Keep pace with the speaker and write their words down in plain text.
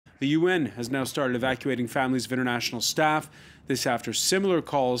The UN has now started evacuating families of international staff, this after similar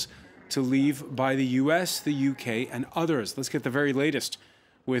calls to leave by the US, the UK, and others. Let's get the very latest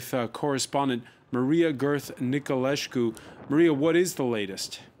with correspondent Maria Gerth-Niculescu. Maria, what is the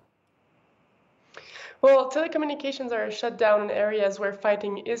latest? Well, telecommunications are shut down in areas where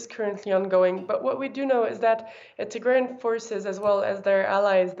fighting is currently ongoing, but what we do know is that Tigrayan forces, as well as their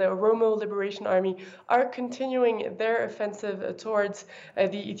allies, the Oromo Liberation Army, are continuing their offensive towards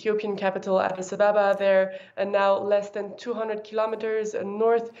the Ethiopian capital, Addis Ababa. They're now less than 200 kilometers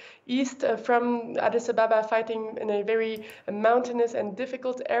northeast from Addis Ababa, fighting in a very mountainous and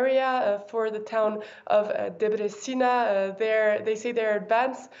difficult area for the town of Debre Sina. They say their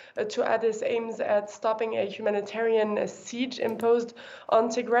advance to Addis aims at stopping a humanitarian siege imposed on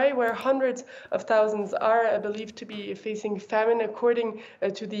Tigray, where hundreds of thousands are believed to be facing famine, according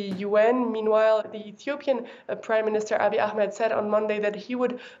to the UN. Meanwhile, the Ethiopian Prime Minister Abiy Ahmed said on Monday that he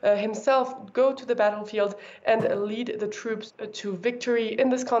would himself go to the battlefield and lead the troops to victory. In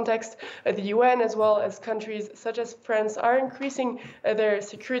this context, the UN, as well as countries such as France, are increasing their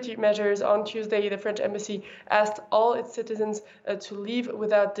security measures. On Tuesday, the French embassy asked all its citizens to leave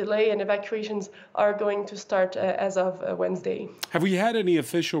without delay, and evacuations are going to start as of Wednesday. Have we had any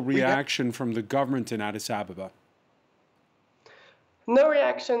official reaction from the government in Addis Ababa? No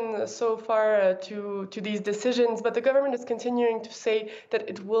reaction so far to these decisions, but the government is continuing to say that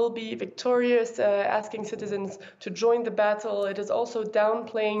it will be victorious, asking citizens to join the battle. It is also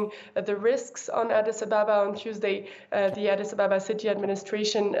downplaying the risks on Addis Ababa. On Tuesday, the Addis Ababa city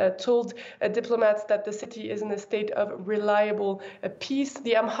administration told diplomats that the city is in a state of reliable peace.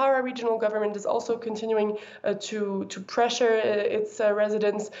 The Amhara regional government is also continuing to pressure its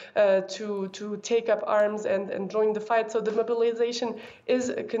residents to take up arms and join the fight. So the mobilization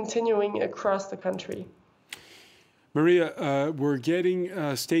is continuing across the country. Maria, we're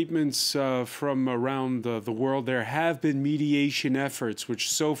getting statements from around the world. There have been mediation efforts which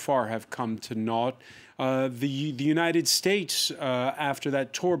so far have come to naught. The United States, after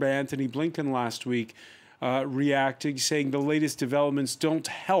that tour by Antony Blinken last week, reacting, saying the latest developments don't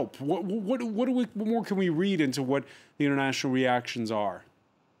help. What more can we read into what the international reactions are?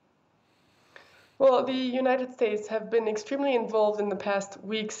 Well, the United States have been extremely involved in the past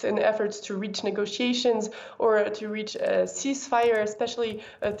weeks in efforts to reach negotiations or to reach a ceasefire, especially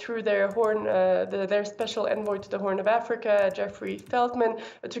through their special envoy to the Horn of Africa, Jeffrey Feltman,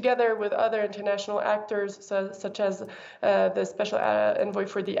 together with other international actors such as the special envoy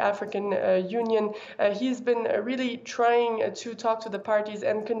for the African Union. He's been really trying to talk to the parties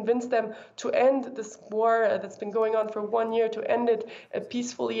and convince them to end this war that's been going on for 1 year, to end it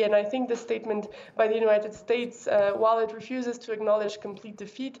peacefully. And I think the statement by the United States, while it refuses to acknowledge complete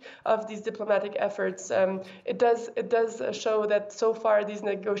defeat of these diplomatic efforts, it does show that so far these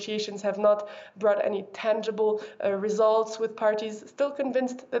negotiations have not brought any tangible results, with parties still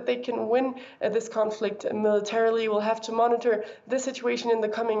convinced that they can win this conflict militarily. We'll have to monitor this situation in the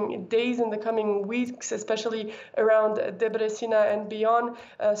coming days, in the coming weeks, especially around Debre Sina and beyond.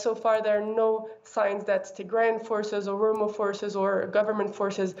 So far, there are no signs that Tigrayan forces or Oromo forces or government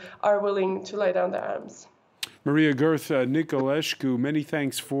forces are willing to lay down their arms. Maria Gerth-Niculescu, many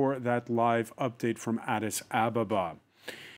thanks for that live update from Addis Ababa.